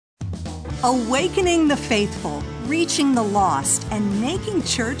Awakening the faithful, reaching the lost, and making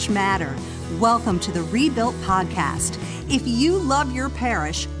church matter. Welcome to the Rebuilt Podcast. If you love your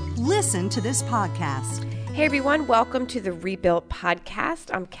parish, listen to this podcast. Hey everyone, welcome to the Rebuilt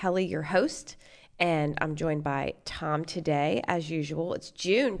Podcast. I'm Kelly, your host, and I'm joined by Tom today. As usual, it's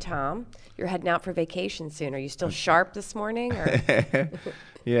June, Tom. You're heading out for vacation soon. Are you still sharp this morning? Or?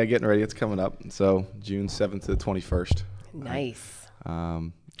 Yeah, getting ready. It's coming up. So June 7th to the 21st. Nice.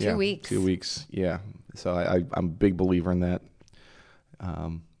 2 weeks. 2 weeks, yeah. So I'm a big believer in that.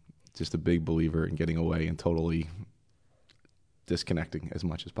 Just a big believer in getting away and totally disconnecting as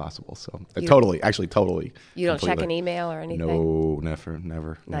much as possible. So totally. You don't check an email or anything? No,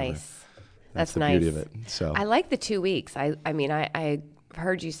 never. Nice. That's the nice. beauty of it. So I like the 2 weeks. I mean, I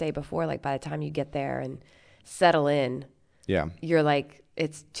heard you say before, like by the time you get there and settle in, yeah, you're like,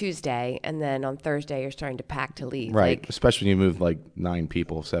 it's Tuesday, and then on Thursday you're starting to pack to leave. Right, like, especially when you move like 9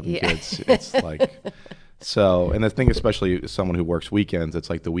 people, 7 kids. It's like, so, and the thing, especially as someone who works weekends, it's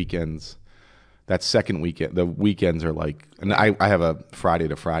like the weekends, that second weekend, the weekends are like, and I have a Friday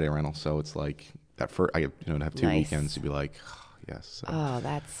to Friday rental, so it's like that first, to have 2 Nice. weekends to be like, yes. So, oh,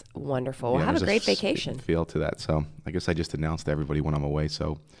 that's wonderful. yeah, Well, have a there's great vacation. Feel to that. So I guess I just announced to everybody when I'm away.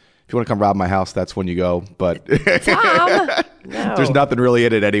 So if you want to come rob my house, that's when you go. But Tom, no. there's nothing really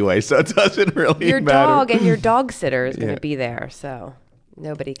in it anyway, so it doesn't really Your matter. dog and your dog sitter is going Yeah. to be there, so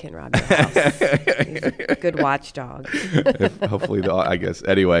nobody can rob your house. He's a good watchdog. Hopefully, I guess.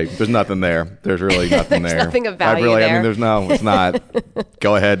 Anyway, there's nothing there. There's really nothing There's there. nothing of value I there. mean, it's not.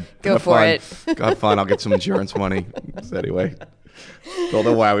 Go ahead. Go Have for fun. it. Go have fun. I'll get some insurance money. So anyway, don't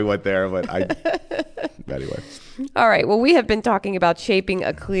know why we went there, but anyway. All right. Well, we have been talking about shaping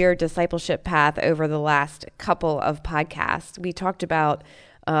a clear discipleship path over the last couple of podcasts. We talked about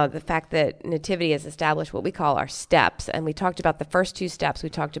the fact that Nativity has established what we call our steps. And we talked about the first 2 steps. We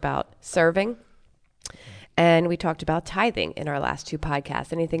talked about serving and we talked about tithing in our last 2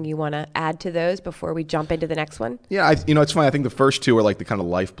 podcasts. Anything you want to add to those before we jump into the next one? Yeah, it's funny. I think the first 2 are like the kind of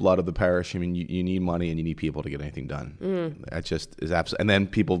lifeblood of the parish. I mean, you need money and you need people to get anything done. That just is absolutely. And then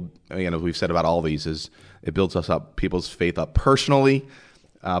people, as we've said about all these, is it builds us up, people's faith up personally,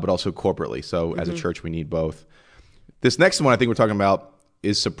 but also corporately. So as a church, we need both. This next one I think we're talking about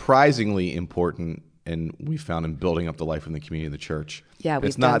is surprisingly important, and we found in building up the life in the community of the church. Yeah,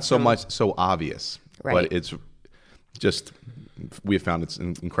 it's not so much so obvious, Right. but it's just we have found it's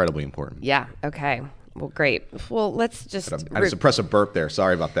incredibly important. Yeah. Okay. Well, great. Well, let's just I suppressed a burp there.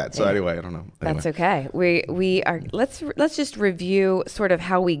 Sorry about that. So anyway, I don't know. That's okay. We are let's just review sort of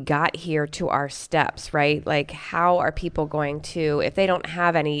how we got here to our steps, right? Like how are people going to, if they don't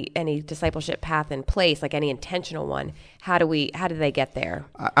have any discipleship path in place, like any intentional one, how do they get there?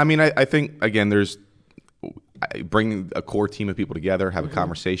 I mean, I think again, bringing a core team of people together, have a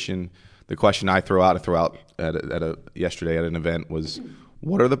conversation. The question I throw out yesterday at an event was,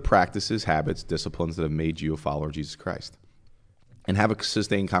 what are the practices, habits, disciplines that have made you a follower of Jesus Christ? And have a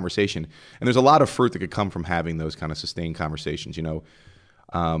sustained conversation. And there's a lot of fruit that could come from having those kind of sustained conversations.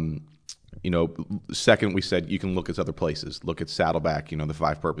 Second, we said you can look at other places. Look at Saddleback, the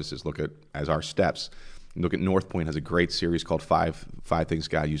 5 purposes. Look at as our steps. Look at North Point has a great series called Five Things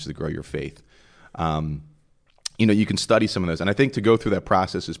God Uses to Grow Your Faith. You can study some of those. And I think to go through that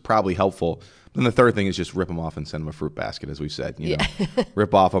process is probably helpful. Then the third thing is just rip them off and send them a fruit basket, as we said.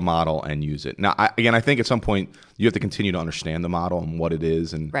 Rip off a model and use it. Now, I think at some point you have to continue to understand the model and what it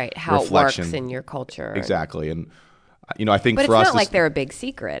is and right, how reflection. It works in your culture. Exactly. And, I think but for us... But it's not like they're a big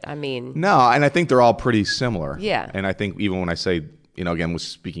secret. I mean... No, and I think they're all pretty similar. Yeah. And I think even when I say, again, was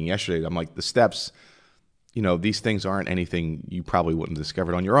speaking yesterday, I'm like, the steps... these things aren't anything you probably wouldn't have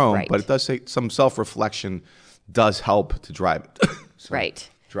discovered on your own, right. But it does say some self-reflection does help to drive it. Right.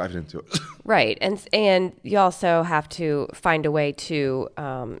 Drive it into it. Right. And you also have to find a way to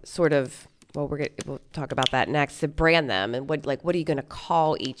sort of, well, we'll talk about that next, to brand them and what are you going to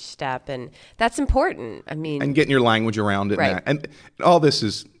call each step? And that's important. I mean, and getting your language around it. Right. And all this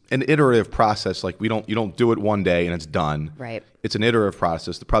is an iterative process. Like you don't do it one day and it's done. Right. It's an iterative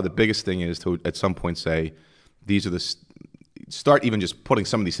process. Probably the biggest thing is to at some point say, these are start even just putting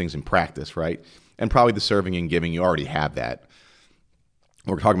some of these things in practice, right? And probably the serving and giving, you already have that.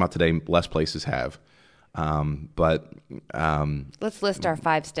 We're talking about today, less places have. But let's list our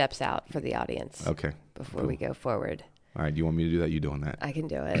 5 steps out for the audience. Okay. Before we go forward. All right. Do you want me to do that? You doing that? I can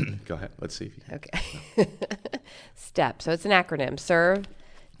do it. Go ahead. Let's see if you can. Okay. STEP. So it's an acronym. Serve,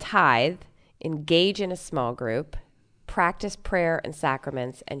 tithe, engage in a small group, practice prayer and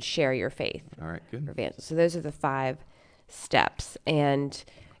sacraments, and share your faith. All right. Good. Evangelism. So those are the 5 steps. And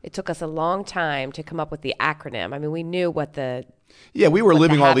it took us a long time to come up with the acronym. I mean, we knew what the Yeah, we were what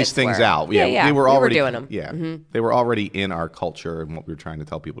living the all these habits things were. out. Yeah, They were we were already doing them. Yeah, they were already in our culture and what we were trying to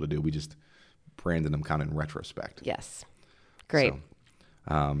tell people to do. We just branded them kind of in retrospect. Yes. Great.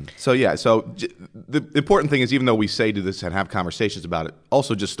 The important thing is, even though we say do this and have conversations about it,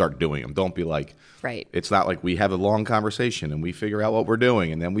 also just start doing them. Don't be like, Right. It's not like we have a long conversation and we figure out what we're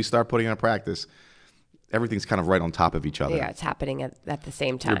doing and then we start putting it in practice. Everything's kind of right on top of each other. Yeah, it's happening at the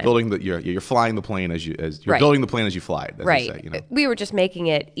same time. You're building you're flying the plane as you're Right. building the plane as you fly it. As Right. they say, you know? We were just making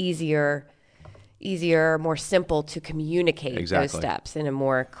it easier, more simple to communicate those Exactly. steps in a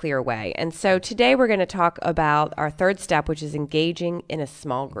more clear way. And so today we're going to talk about our third step, which is engaging in a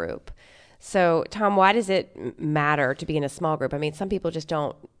small group. So, Tom, why does it matter to be in a small group? I mean, some people just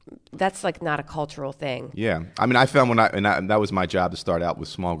don't. That's like not a cultural thing. Yeah, I mean, I found that was my job to start out with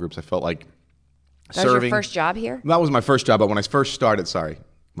small groups. I felt like That was your first job here? That was my first job, but when I first started,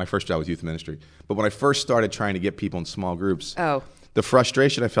 my first job was youth ministry. But when I first started trying to get people in small groups, the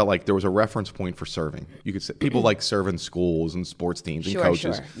frustration, I felt like there was a reference point for serving. You could say people like serve in schools and sports teams and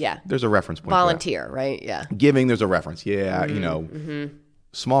coaches. Sure. Yeah. There's a reference point. Volunteer, right? Yeah. Giving, there's a reference. Yeah,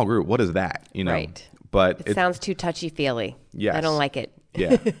 small group. What is that? Right. But it sounds too touchy-feely. Yes. I don't like it.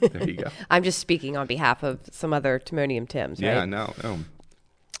 Yeah, there you go. I'm just speaking on behalf of some other Timonium Tims, right? Yeah, no.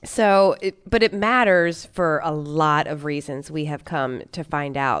 So, but it matters for a lot of reasons we have come to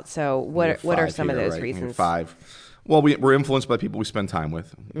find out. So what are some of those reasons? 5. Well, we're influenced by people we spend time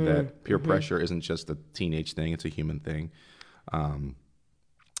with. That peer pressure isn't just a teenage thing; it's a human thing.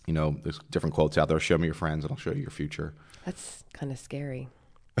 There's different quotes out there. Show me your friends, and I'll show you your future. That's kind of scary.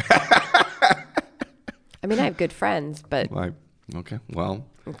 I mean, I have good friends, but okay,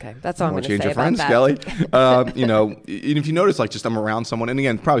 that's all I'm going to say change your about friends, that. Kelly. And if you notice, like, just I'm around someone, and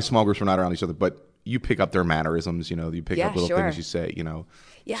again, probably small groups are not around each other, but you pick up their mannerisms. You pick up little things you say.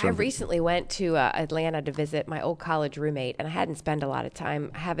 Yeah, I recently went to Atlanta to visit my old college roommate, and I haven't spent a lot of time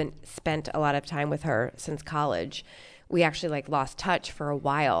with her since college. We actually lost touch for a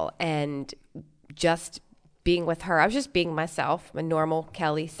while, and just being with her, I was just being myself, my normal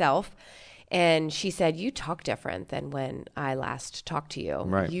Kelly self. And she said, "You talk different than when I last talked to you.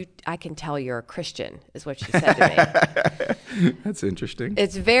 Right. I can tell you're a Christian," is what she said to me. That's interesting.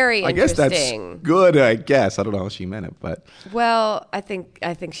 It's very interesting. I guess that's good. I don't know how she meant it, but well, I think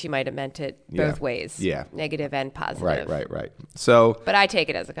she might have meant it both ways. Yeah, negative and positive. Right. So, but I take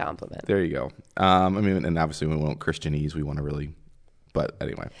it as a compliment. There you go. And obviously we want Christianese. We want to really. But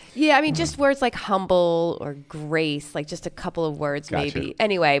anyway. Yeah, I mean, just words like humble or grace, like just a couple of words maybe.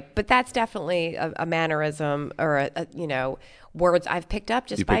 Anyway, but that's definitely a mannerism or, words I've picked up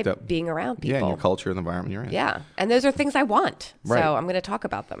just by being around people. Yeah, in your culture and the environment you're in. Yeah, and those are things I want. Right. So I'm going to talk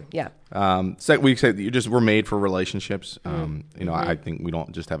about them. Yeah. We said we're made for relationships. I think we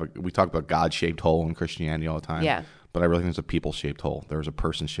don't just we talk about God-shaped hole in Christianity all the time. Yeah. But I really think it's a people-shaped hole. There's a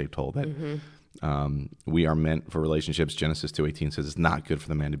person-shaped hole that... we are meant for relationships. Genesis 2:18 says it's not good for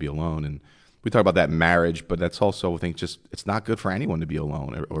the man to be alone, and we talk about that in marriage, but that's also, I think, just it's not good for anyone to be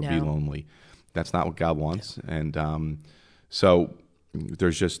alone or be lonely. That's not what God wants, and so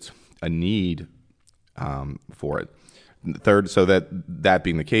there's just a need for it. Third, so that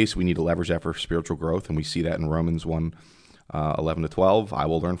being the case, we need to leverage that for spiritual growth, and we see that in Romans 1:11-12. I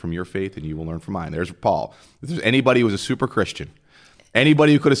will learn from your faith, and you will learn from mine. There's Paul. If there's anybody who was a super Christian,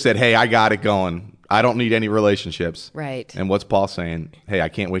 anybody who could have said, "Hey, I got it going. I don't need any relationships." Right. And what's Paul saying? "Hey, I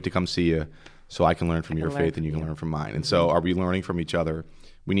can't wait to come see you so I can learn from your faith and you can learn from mine." And so are we learning from each other?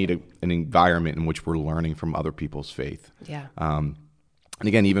 We need an environment in which we're learning from other people's faith. Yeah. And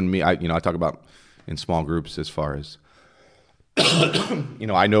again, even me, I talk about in small groups as far as,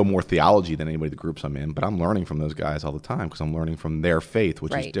 I know more theology than anybody in the groups I'm in, but I'm learning from those guys all the time because I'm learning from their faith,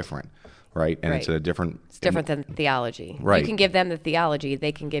 which is different. Right. And it's different than theology. Right. You can give them the theology.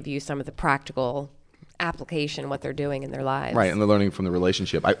 They can give you some of the practical application, what they're doing in their lives. Right. And they're learning from the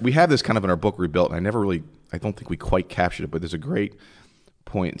relationship. We have this kind of in our book, Rebuilt, and I don't think we quite captured it, but there's a great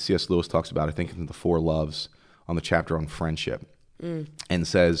point C.S. Lewis talks about, I think, in the 4 Loves on the chapter on friendship and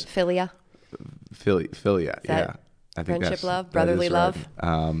says... Philia. Yeah. I think friendship, love, brotherly love.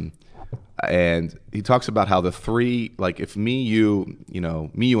 And he talks about how the 3, like if me, you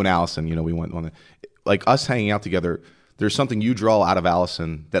and Allison, we went on like us hanging out together, there's something you draw out of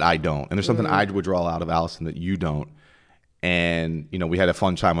Allison that I don't. And there's something I would draw out of Allison that you don't. And, we had a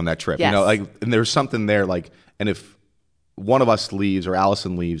fun time on that trip, Yes. And there's something there, and if one of us leaves or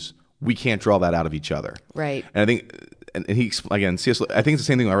Allison leaves, we can't draw that out of each other. Right. And I think, and he, again, C.S. I think it's the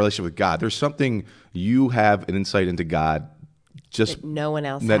same thing in our relationship with God. There's something you have an insight into God just that no one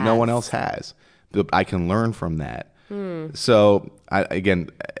else has. But I can learn from that. So I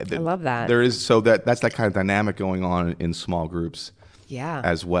love that. There is that's that kind of dynamic going on in small groups,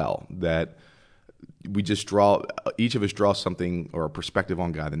 as well. That we just each of us draw something or a perspective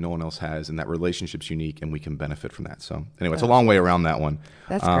on God that no one else has, and that relationship's unique, and we can benefit from that. So anyway, it's a long way around that one.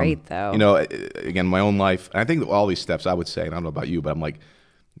 That's great, though. Again, my own life, and I think that all these steps, I would say, and I don't know about you, but I'm like,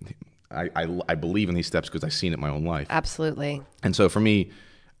 I believe in these steps because I've seen it in my own life. Absolutely. And so for me,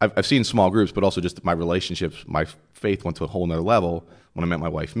 I've seen small groups, but also just my relationships, my faith went to a whole nother level when I met my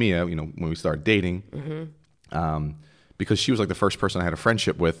wife, Mia, when we started dating. Because she was like the first person I had a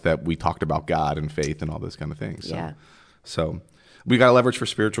friendship with that we talked about God and faith and all those kind of things. So we got to leverage for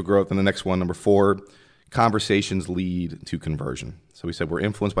spiritual growth. And the next one, number 4, conversations lead to conversion. So we said we're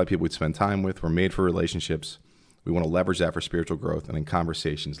influenced by people we spend time with. We're made for relationships. We want to leverage that for spiritual growth. And then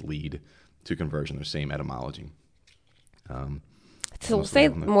conversations lead to conversion. They're same etymology. So say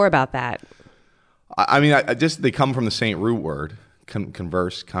more about that. I mean, they come from the same root word,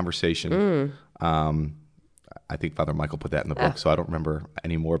 conversation. I think Father Michael put that in the book, so I don't remember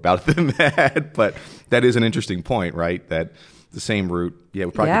any more about it than that. But that is an interesting point, right? That the same root. Yeah,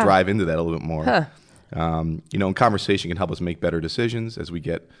 we probably could drive into that a little bit more. And conversation can help us make better decisions as we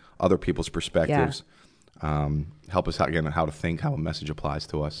get other people's perspectives. Help us out, again, how to think, how a message applies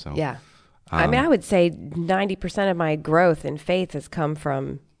to us. So I mean, I would say 90% of my growth in faith has come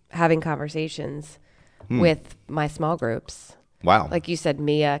from having conversations with my small groups. Wow. Like you said,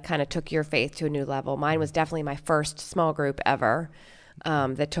 Mia kind of took your faith to a new level. Mine was definitely my first small group ever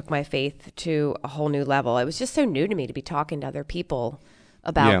that took my faith to a whole new level. It was just so new to me to be talking to other people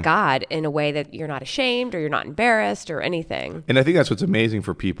about God in a way that you're not ashamed or you're not embarrassed or anything. And I think that's what's amazing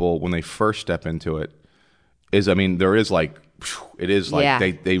for people when they first step into it is, I mean, there is like, it is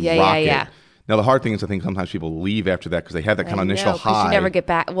like they rock it. Now, the hard thing is I think sometimes people leave after that because they have that kind of initial high. You never get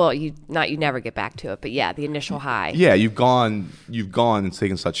back. Well, you never get back to it, but the initial high. Yeah, you've gone and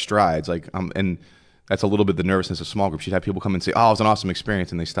taken such strides. Like, and that's a little bit the nervousness of small groups. You'd have people come and say, "Oh, it was an awesome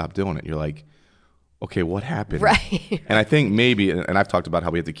experience," and they stop doing it. You're like, "Okay, what happened?" Right. And I think maybe, and I've talked about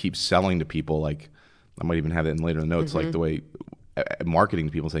how we have to keep selling to people. Like, I might even have it in later notes, like the way marketing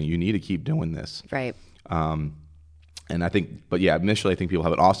to people saying you need to keep doing this. Right. And I think, initially I think people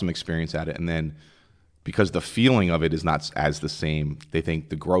have an awesome experience at it, and then because the feeling of it is not as the same, they think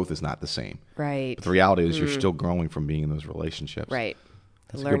the growth is not the same. Right. But the reality is you're still growing from being in those relationships. Right.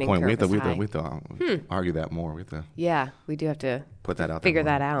 That's a good point. We have to argue that more. We have to. We do have to put that out. Figure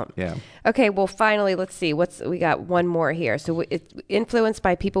that out. Yeah. Okay. Well, finally, let's see. We got one more here. So it's influenced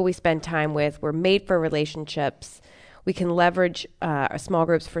by people we spend time with. We're made for relationships. We can leverage our small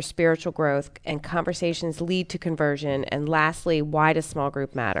groups for spiritual growth, and conversations lead to conversion. And lastly, why does small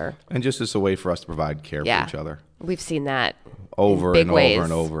group matter? And just as a way for us to provide care for each other. We've seen that over in big and ways. over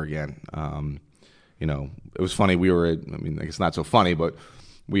and over again. It was funny. It's not so funny, but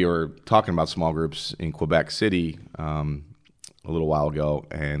we were talking about small groups in Quebec City a little while ago,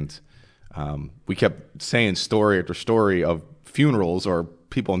 and we kept saying story after story of funerals or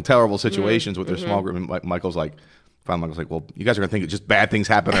people in terrible situations with their small group. And Michael's like, well, you guys are going to think just bad things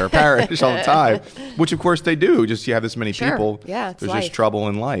happen in our parish all the time, which of course they do. Just you have this many people. Yeah, there's life. Just trouble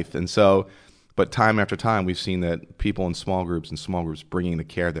in life. And so, but time after time, we've seen that people in small groups bringing the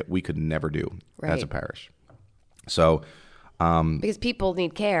care that we could never do as a parish. So, because people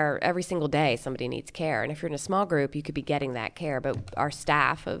need care every single day, somebody needs care. And if you're in a small group, you could be getting that care. But our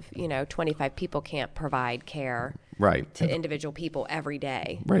staff of, 25 people can't provide care to individual people every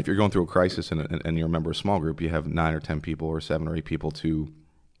day. Right. If you're going through a crisis and you're a member of a small group, you have 9 or 10 people or 7 or 8 people to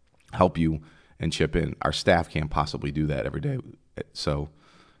help you and chip in. Our staff can't possibly do that every day. So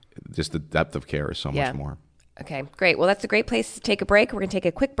just the depth of care is so much more. Okay, great. Well, that's a great place to take a break. We're going to take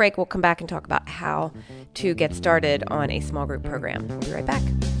a quick break. We'll come back and talk about how to get started on a small group program. We'll be right back.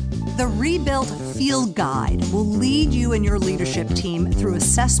 The Rebuilt Field Guide will lead you and your leadership team through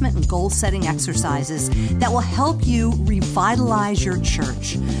assessment and goal-setting exercises that will help you revitalize your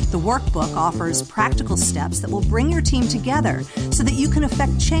church. The workbook offers practical steps that will bring your team together so that you can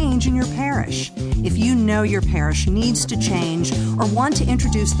affect change in your parish. If you know your parish needs to change or want to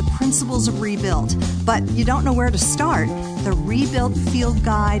introduce the principles of Rebuilt, but you don't know where to start, the Rebuilt Field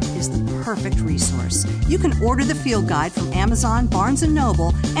Guide is the perfect resource. You can order the Field Guide from Amazon, Barnes &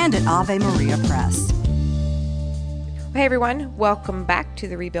 Noble, and at Ave Maria Press. Hey everyone, welcome back to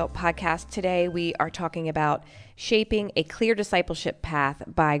the Rebuilt Podcast. Today we are talking about shaping a clear discipleship path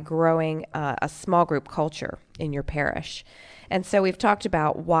by growing a small group culture in your parish. And so we've talked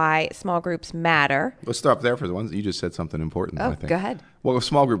about why small groups matter. Let's stop there for the ones. You just said something important. I think. Go ahead. Well, a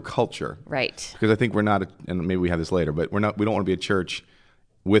small group culture. Right. Because I think we're not, and maybe we have this later, but we don't want to be a church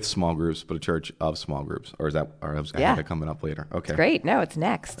with small groups, but a church of small groups, or is that coming up later? Okay, Great. No, it's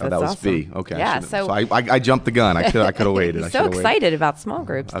next. That was awesome. B. Okay, Yeah. So I jumped the gun. I could have waited. He's so excited about small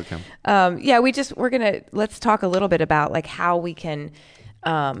groups. Okay. Let's talk a little bit about like how we can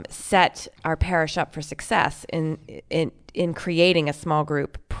set our parish up for success in creating a small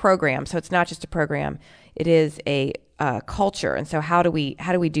group program. So it's not just a program; it is a culture. And so how do we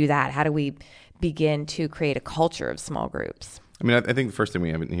do that? How do we begin to create a culture of small groups? I mean, I think the first thing we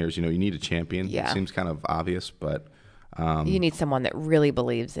have in here is, you need a champion. Yeah. It seems kind of obvious, but you need someone that really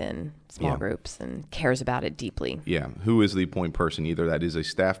believes in small groups and cares about it deeply. Yeah. Who is the point person? Either that is a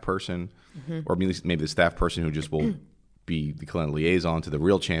staff person, or maybe the staff person who just will be the client liaison to the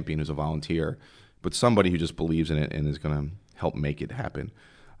real champion who's a volunteer, but somebody who just believes in it and is going to help make it happen,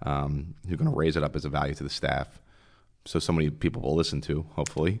 who's going to raise it up as a value to the staff. So many people will listen to,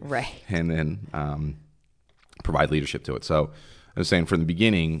 hopefully. Right. And then provide leadership to it. So I was saying from the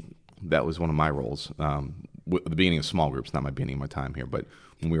beginning, that was one of my roles. At the beginning of small groups, not my beginning of my time here, but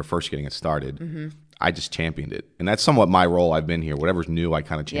when we were first getting it started, I just championed it. And that's somewhat my role. I've been here. Whatever's new, I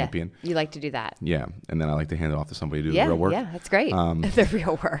kind of champion. Yeah, you like to do that. Yeah. And then I like to hand it off to somebody to do the real work. Yeah, that's great. The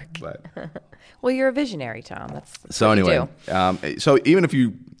real work. But well, you're a visionary, Tom. That's so what anyway, you do. So even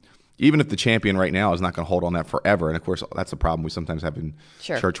if the champion right now is not going to hold on that forever, and of course that's the problem we sometimes have in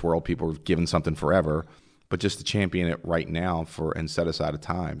church world, people are given something forever, but just to champion it right now and set aside a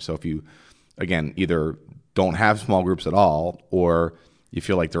time. So if you, again, either don't have small groups at all, or you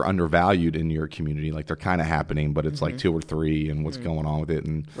feel like they're undervalued in your community, like they're kind of happening, but it's like 2 or 3 and what's going on with it,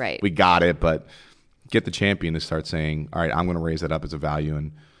 and we got it, but get the champion to start saying, all right, I'm going to raise that up as a value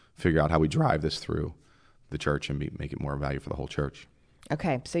and figure out how we drive this through the church and make it more value for the whole church.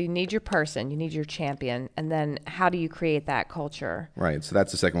 Okay, so you need your person, you need your champion, and then how do you create that culture? Right, so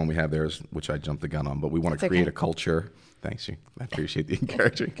that's the second one we have there, which I jumped the gun on, but we want to create a culture. Thanks, you. I appreciate the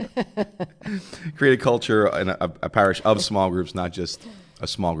encouraging. Create a culture in a parish of small groups, not just a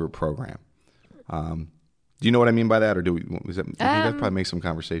small group program. Do you know what I mean by that, or you guys probably make some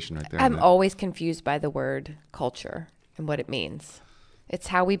conversation right there? I'm always confused by the word culture and what it means. It's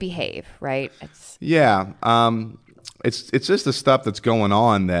how we behave, right? It's just the stuff that's going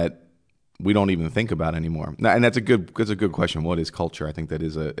on that we don't even think about anymore. And that's a good question. What is culture? I think that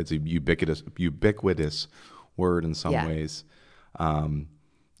it's a ubiquitous word in some ways. And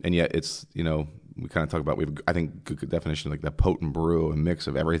yet it's, we kind of talk about, we have, I think, good definition, like the potent brew, a mix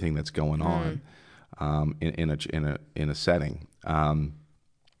of everything that's going on in a setting.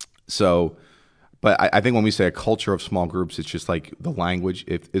 But I think when we say a culture of small groups, it's just like the language.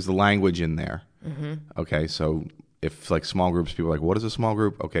 Is the language in there? Okay, so if like small groups, people are like, what is a small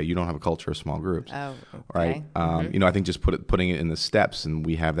group? Okay, you don't have a culture of small groups. Oh, okay. Right? I think just putting it in the steps, and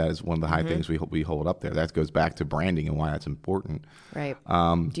we have that as one of the high things we hold up there. That goes back to branding and why that's important. Right.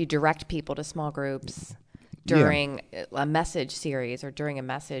 Do you direct people to small groups during a message series, or during a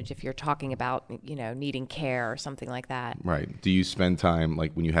message if you're talking about, needing care or something like that? Right. Do you spend time,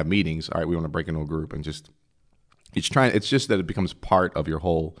 like when you have meetings, all right, we want to break into a group, and it's just that it becomes part of your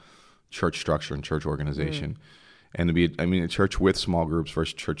whole church structure and church organization. And to be, a church with small groups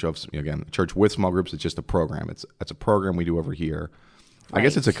versus church with small groups, it's just a program. It's a program we do over here. Right. I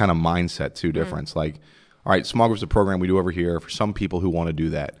guess it's a kind of mindset too difference. Like, all right, small groups, a program we do over here for some people who want to do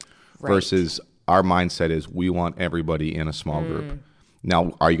that, versus our mindset is we want everybody in a small group.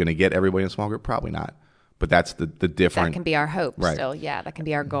 Now, are you going to get everybody in a small group? Probably not. But that's the different. That can be our hope still. Yeah, that can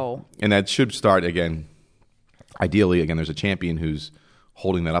be our goal. And that should start, ideally, there's a champion who's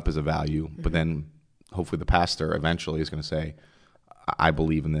holding that up as a value, but then hopefully the pastor eventually is going to say, I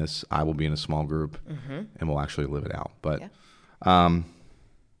believe in this, I will be in a small group, and we'll actually live it out. But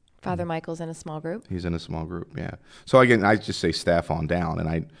Father Michael's in a small group? He's in a small group, yeah. So again, I just say staff on down, and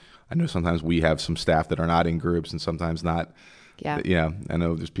I know sometimes we have some staff that are not in groups and sometimes not. Yeah, I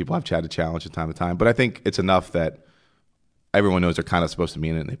know there's people I've chatted challenge from time to time, but I think it's enough that everyone knows they're kind of supposed to be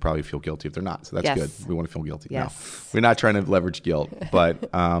in it, and they probably feel guilty if they're not. So that's good. We want to feel guilty. Yes. No, we're not trying to leverage guilt,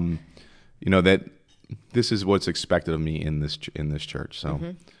 but that this is what's expected of me in this church. So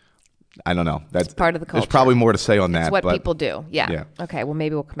I don't know. That's part of the culture. There's probably more to say on that. It's what people do. Yeah. Okay. Well,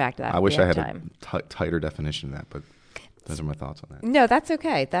 maybe we'll come back to that. I wish I had a tighter definition of that, but those are my thoughts on that. No, that's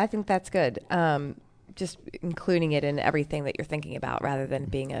okay. I think that's good. Just including it in everything that you're thinking about, rather than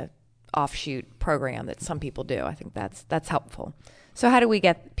being a offshoot program that some people do. I think that's helpful. So how do we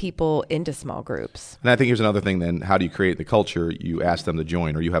get people into small groups? And I think here's another thing then. How do you create the culture? You ask them to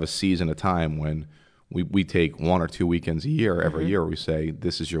join, or you have a season of time when we take 1 or 2 weekends a year, every year, we say,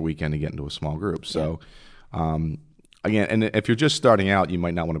 this is your weekend to get into a small group. So, again, and if you're just starting out, you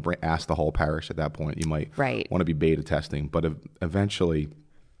might not want to ask the whole parish at that point. You might want to be beta testing. But eventually,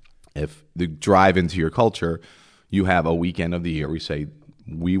 if the drive into your culture, you have a weekend of the year. We say,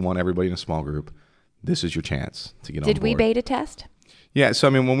 we want everybody in a small group. This is your chance to get on board. Did we beta test? Yeah. So,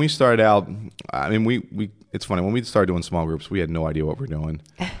 I mean, when we started out, I mean, it's funny. When we started doing small groups, we had no idea what we're doing.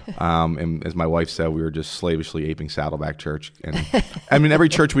 And as my wife said, we were just slavishly aping Saddleback Church. And I mean, every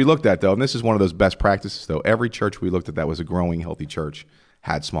church we looked at, though, and this is one of those best practices, though, every church we looked at that was a growing, healthy church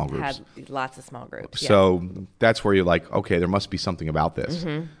had small groups. Had lots of small groups. So that's where you're like, okay, there must be something about this.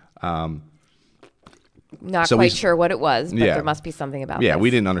 Not quite sure what it was, but there must be something about it. Yeah, we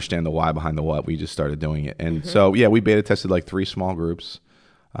didn't understand the why behind the what. We just started doing it. And so, yeah, we beta tested like 3 small groups.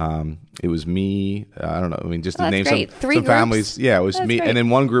 It was me. I don't know. I mean, just to name some families. Yeah, it was me. Great. And in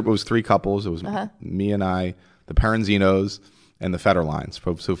one group, it was 3 couples. It was me and I, the Perenzinos, and the Federlines.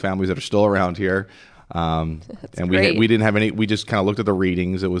 So families that are still around here. And we didn't have any. We just kind of looked at the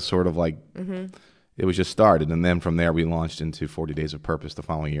readings. It was sort of like it was just started, and then from there we launched into 40 Days of Purpose the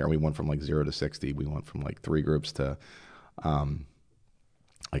following year. We went from like 0 to 60. We went from like 3 groups to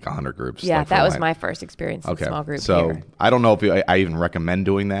like 100 groups. Yeah, that was my first experience in small group. So here. I don't know if I even recommend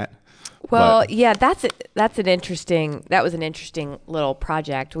doing that. Well, yeah, that was an interesting little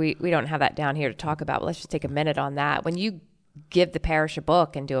project. We don't have that down here to talk about, but let's just take a minute on that. When you give the parish a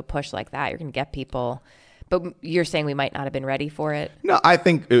book and do a push like that, you're going to get people. But you're saying we might not have been ready for it? No, I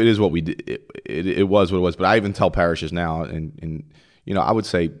think it is what we did. It was what it was. But I even tell parishes now, and you know, I would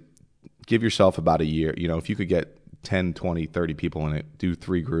say give yourself about a year. You know, if you could get 10, 20, 30 people in it, do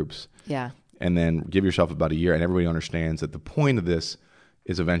 3 groups. Yeah. And then give yourself about a year, and everybody understands that the point of this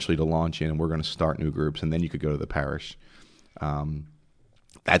is eventually to launch in, and we're going to start new groups, and then you could go to the parish.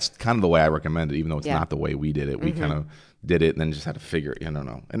 That's kind of the way I recommend it, even though it's not the way we did it. We kind of did it and then just had to figure it. I don't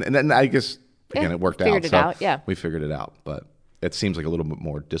know. And then I guess, again, it worked out. Figured it out, yeah. We figured it out. But it seems like a little bit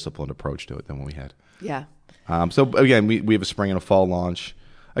more disciplined approach to it than what we had. Yeah. So, again, we have a spring and a fall launch.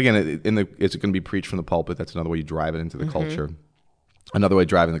 Again, it's going to be preached from the pulpit. That's another way you drive it into the culture. Another way of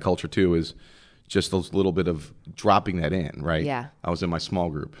driving the culture, too, is just those little bit of dropping that in, right? Yeah. I was in my small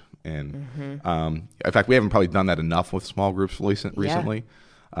group. And in fact, we haven't probably done that enough with small groups recently.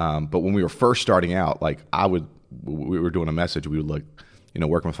 But when we were first starting out, like we were doing a message, we would look,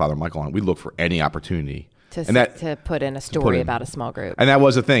 working with Father Michael on it, we'd look for any opportunity to put in a story about a small group. And that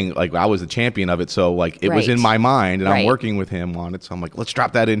was the thing. Like, I was the champion of it. So, like, it was in my mind, and I'm working with him on it. So I'm like, let's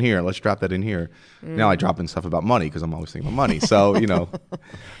drop that in here. Let's drop that in here. Now I drop in stuff about money because I'm always thinking about money. So,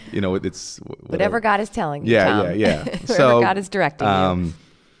 it's whatever God is telling you. Yeah. Whatever God is directing you.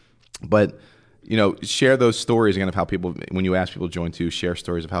 But, share those stories again of how people, when you ask people to join too, share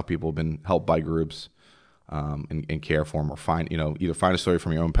stories of how people have been helped by groups and care for them, or either find a story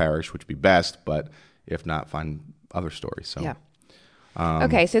from your own parish, which would be best, but if not, find other stories. So, yeah.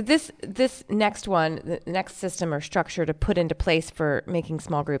 Okay, so this next one, the next system or structure to put into place for making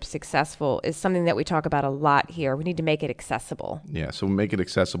small groups successful is something that we talk about a lot here. We need to make it accessible. Yeah, so make it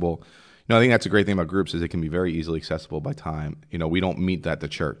accessible. I think that's a great thing about groups is it can be very easily accessible by time. We don't meet at the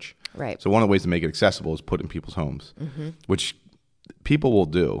church. Right. So one of the ways to make it accessible is put in people's homes, which people will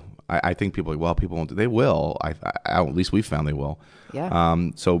do. I think people are like, well, people won't do. They will. At least we've found they will. Yeah.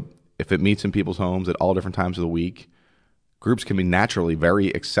 So if it meets in people's homes at all different times of the week, groups can be naturally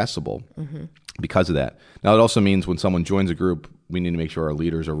very accessible because of that. Now, it also means when someone joins a group, we need to make sure our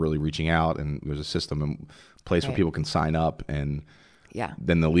leaders are really reaching out, and there's a system in place where people can sign up, and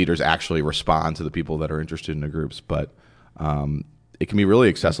then the leaders actually respond to the people that are interested in the groups. But it can be really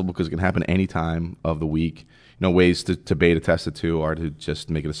accessible because it can happen any time of the week. Ways to beta test it too are to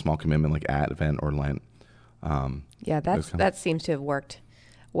just make it a small commitment like Advent or Lent. That seems to have worked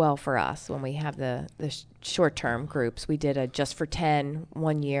well for us when we have the short-term groups. We did a just for 10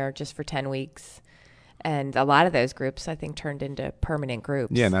 one year, just for 10 weeks. And a lot of those groups, I think, turned into permanent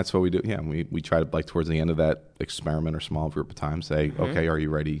groups. Yeah, and that's what we do. Yeah, and we try to, like, towards the end of that experiment or small group of time, say, okay, are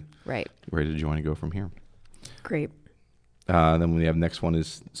you ready? Right. Ready to join and go from here? Great. Then we have next one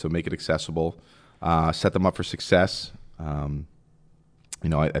is, so make it accessible. Set them up for success. I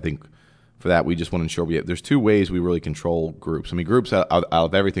think for that, we just want to ensure there's 2 ways we really control groups. I mean, groups, out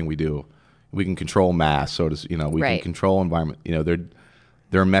of everything we do, we can control mass. So we can control environment.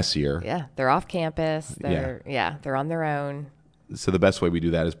 They're messier. Yeah, they're off campus. They're on their own. So the best way we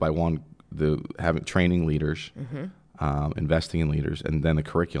do that is by having training leaders, investing in leaders, and then the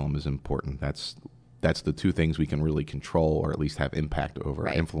curriculum is important. That's the 2 things we can really control, or at least have impact over,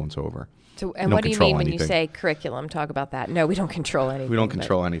 influence over. So, and what do you mean when you say curriculum? Talk about that. No, we don't control anything. We don't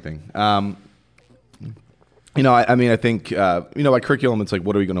control anything. I think, by curriculum, it's like,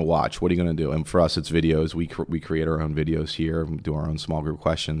 what are we going to watch? What are you going to do? And for us, it's videos. We create our own videos here, do our own small group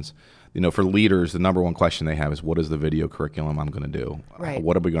questions. For leaders, the number one question they have is, what is the video curriculum I'm going to do? Right.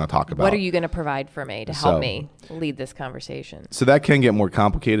 What are we going to talk about? What are you going to provide for me to help me lead this conversation? So that can get more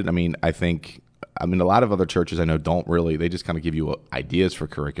complicated. I think a lot of other churches I know don't really, they just kind of give you ideas for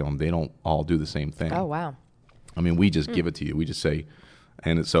curriculum. They don't all do the same thing. Oh, wow. We just give it to you. We just say,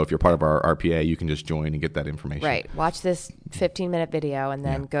 and so if you're part of our RPA, you can just join and get that information. Right. Watch this 15 -minute video and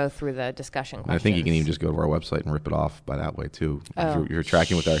then go through the discussion questions. And I think you can even just go to our website and rip it off by that way too. Oh. You're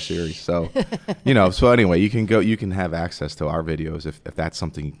tracking with our series. So, so anyway, you can have access to our videos if that's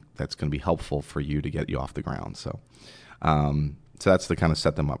something that's going to be helpful for you to get you off the ground. So, so that's to kind of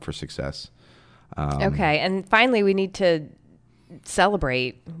set them up for success. Okay. And finally, we need to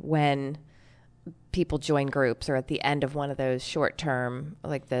celebrate when people join groups or at the end of one of those short-term,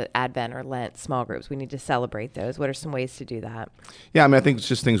 like the Advent or Lent small groups. We need to celebrate those. What are some ways to do that? Yeah, I think it's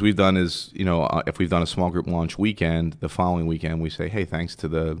just things we've done is, if we've done a small group launch weekend, the following weekend we say, hey, thanks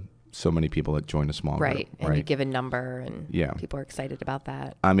to so many people that joined a small group. Right, and you give a number and people are excited about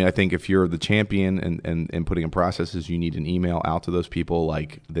that. I think if you're the champion and putting in processes, you need an email out to those people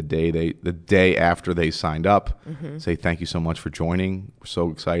like the day after they signed up, say thank you so much for joining. We're so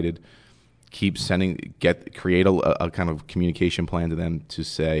excited. Keep create a kind of communication plan to them to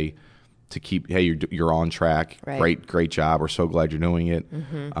say, to keep, hey, you're on track. Right. Great job. We're so glad you're doing it.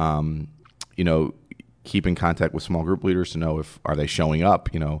 Keep in contact with small group leaders to know are they showing up.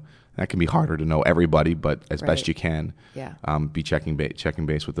 That can be harder to know everybody, but as best you can, be checking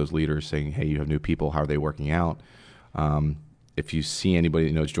base with those leaders, saying, hey, you have new people. How are they working out? If you see anybody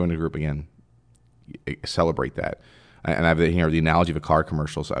that knows join the group again, celebrate that. And I have the analogy of a car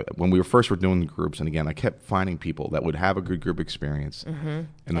commercial. So when we first were doing the groups, and again, I kept finding people that would have a good group experience, and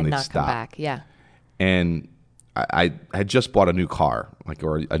then they'd stop. Come back. Yeah. And I had just bought a new car,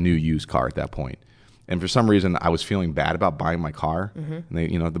 or a new used car at that point. And for some reason, I was feeling bad about buying my car. And they,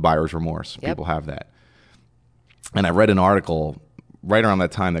 the buyer's remorse. Yep. People have that. And I read an article right around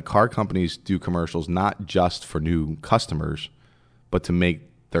that time that car companies do commercials not just for new customers, but to make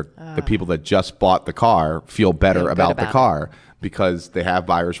the people that just bought the car feel better about the car because they have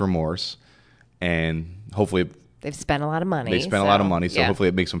buyer's remorse, and hopefully they've spent a lot of money. So hopefully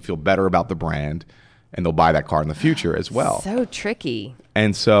it makes them feel better about the brand, and they'll buy that car in the future as well. So tricky.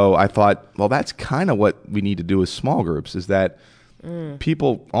 And so I thought, well, that's kind of what we need to do with small groups, is that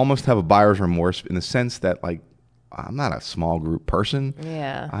people almost have a buyer's remorse in the sense that, I'm not a small group person.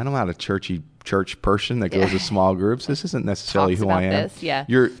 Yeah. I'm not a church person that goes to small groups. This isn't necessarily who I am. This, yeah.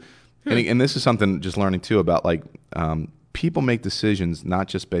 And this is something just learning too about people make decisions not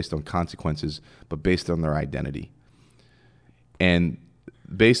just based on consequences, but based on their identity. And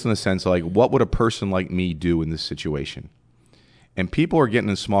based on the sense of what would a person like me do in this situation? And people are getting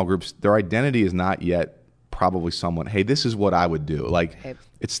in small groups, their identity is not yet probably someone, hey, this is what I would do.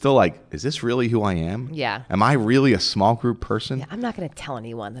 It's still is this really who I am? Yeah. Am I really a small group person? Yeah, I'm not going to tell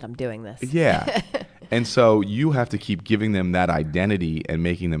anyone that I'm doing this. Yeah. And so you have to keep giving them that identity and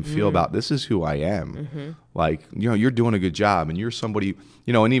making them feel about, this is who I am. You're doing a good job, and you're somebody,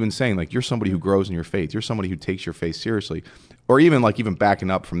 and even saying you're somebody who grows in your faith. You're somebody who takes your faith seriously. Or even even backing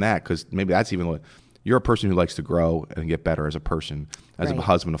up from that, because maybe that's even what, you're a person who likes to grow and get better as a person, as a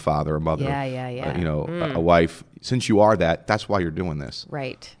husband, a father, a mother, a wife. Since you are that, that's why you're doing this.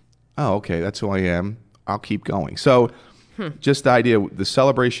 Right. Oh, okay, that's who I am. I'll keep going. So just the idea, the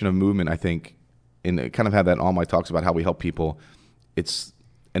celebration of movement, I think, and I kind of have that in all my talks about how we help people.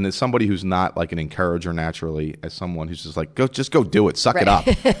 And as somebody who's not an encourager naturally, as someone who's just go do it, suck it up.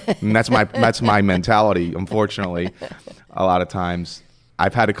 And that's my mentality, unfortunately. A lot of times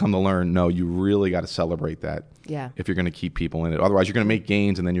I've had to come to learn, no, you really got to celebrate that. Yeah. If you're going to keep people in it. Otherwise, you're going to make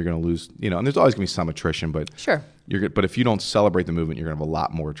gains and then you're going to lose, and there's always going to be some attrition, but sure. But if you don't celebrate the movement, you're going to have a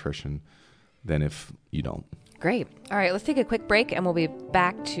lot more attrition than if you don't. Great. All right, let's take a quick break and we'll be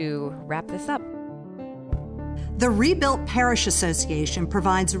back to wrap this up. The Rebuilt Parish Association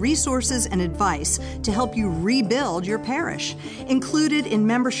provides resources and advice to help you rebuild your parish. Included in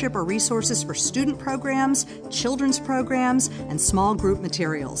membership are resources for student programs, children's programs, and small group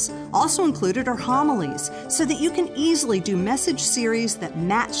materials. Also included are homilies, so that you can easily do message series that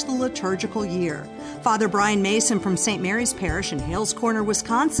match the liturgical year. Father Brian Mason from St. Mary's Parish in Hales Corner,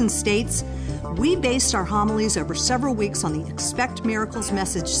 Wisconsin states, "We based our homilies over several weeks on the Expect Miracles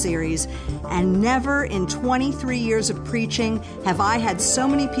message series, and never in 23 years of preaching have I had so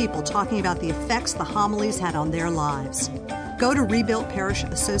many people talking about the effects the homilies had on their lives." Go to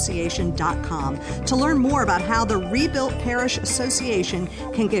rebuiltparishassociation.com to learn more about how the Rebuilt Parish Association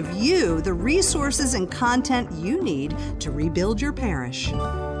can give you the resources and content you need to rebuild your parish.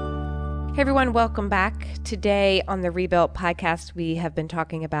 Hey everyone, welcome back. Today on the Rebuilt podcast, we have been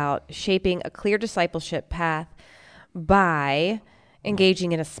talking about shaping a clear discipleship path by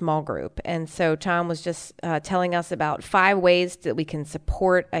engaging in a small group. And so Tom was just telling us about 5 ways that we can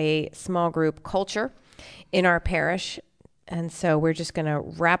support a small group culture in our parish. And so we're just going to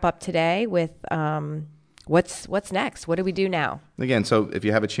wrap up today with what's next? What do we do now? Again, so if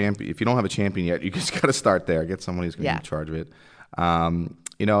you have a champion, if you don't have a champion yet, you just got to start there. Get someone who's going to be in charge of it. And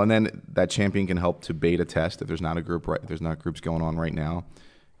then that champion can help to beta test if there's not a group, if there's not groups going on right now.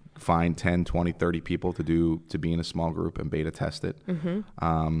 Find 10, 20, 30 people to be in a small group and beta test it.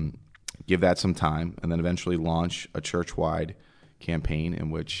 Mm-hmm. Give that some time, and then eventually launch a church-wide campaign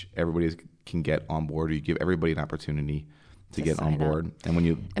in which everybody can get on board, or you give everybody an opportunity to get on board. Up.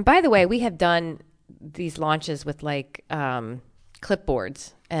 And by the way, we have done these launches with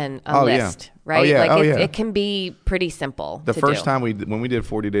clipboards and a list, right? It can be pretty simple. The first time when we did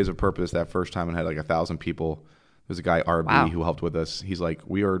 40 Days of Purpose, that first time it had 1,000 people. There's a guy, RB, who helped with us. He's like,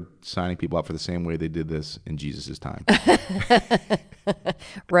 we are signing people up for the same way they did this in Jesus' time.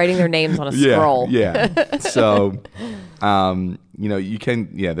 Writing their names on a scroll. Yeah. So, you can,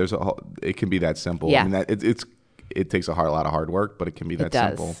 it can be that simple. Yeah. I mean, it takes a lot of hard work, but it can be that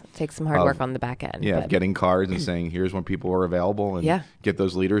simple. It takes some hard work on the back end. Yeah, getting cards and saying, here's when people are available, and get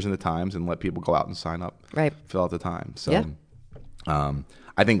those leaders in the times and let people go out and sign up. Right. Fill out the time. So,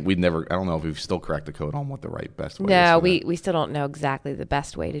 I think I don't know if we've still cracked the code on what the best way is. No, we still don't know exactly the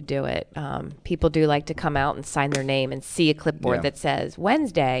best way to do it. People do like to come out and sign their name and see a clipboard that says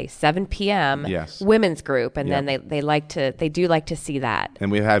Wednesday, 7 p.m., women's group. And then they do like to see that.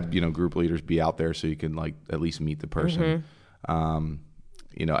 And we've had, group leaders be out there so you can at least meet the person. Mm-hmm.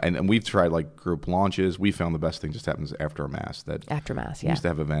 And we've tried group launches. We found the best thing just happens after a mass. After mass, we used to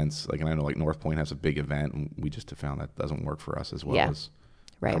have events, and I know North Point has a big event, and we just have found that doesn't work for us as well as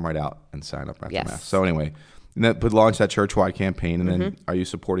come right out and sign up after mass. So anyway, but launch that church-wide campaign, and then are you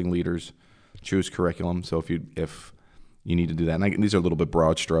supporting leaders? Choose curriculum. So if you need to do that, and these are a little bit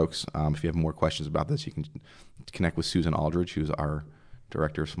broad strokes. If you have more questions about this, you can connect with Susan Aldridge, who's our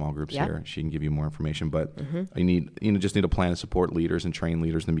director of small groups here. She can give you more information, but you just need a plan to support leaders and train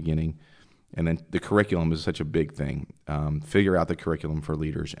leaders in the beginning. And then the curriculum is such a big thing. Figure out the curriculum for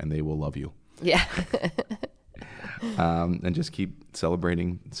leaders, and they will love you. Yeah. And just keep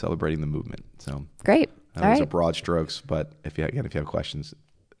celebrating the movement. So great. Those are broad strokes, but if you have questions,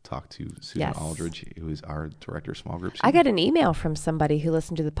 talk to Susan Aldridge, who is our director of small groups. I got an email from somebody who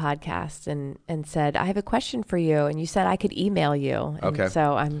listened to the podcast and said, I have a question for you. And you said I could email you. And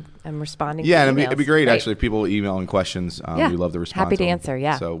so I'm responding to and it'd be great, actually, if people emailing questions. We love the response. Happy to answer,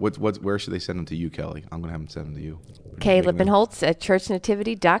 So where should they send them to you, Kelly? I'm going to have them send them to you. K. Lippenholtz at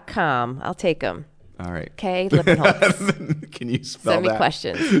churchnativity.com. I'll take them. All right. K. Lippenholtz. Can you spell Send that? me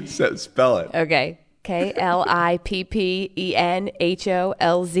questions. Spell it. Okay.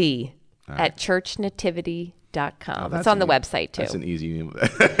 KLIPPENHOLZ at churchnativity.com. It's on the website too. That's an easy.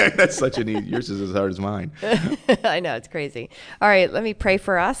 That's such an easy. Yours is as hard as mine. I know, it's crazy. All right, let me pray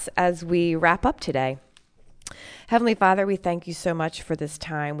for us as we wrap up today. Heavenly Father, we thank you so much for this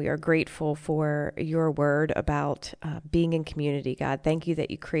time. We are grateful for your word about being in community, God. Thank you that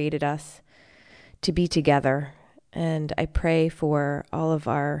you created us to be together. And I pray for all of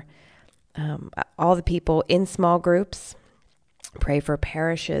our all the people in small groups. Pray for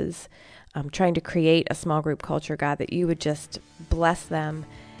parishes trying to create a small group culture, God, that you would just bless them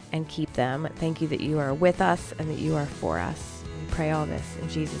and keep them. Thank you that you are with us and that you are for us. We pray all this in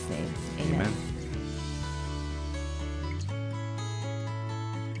Jesus' name. Amen.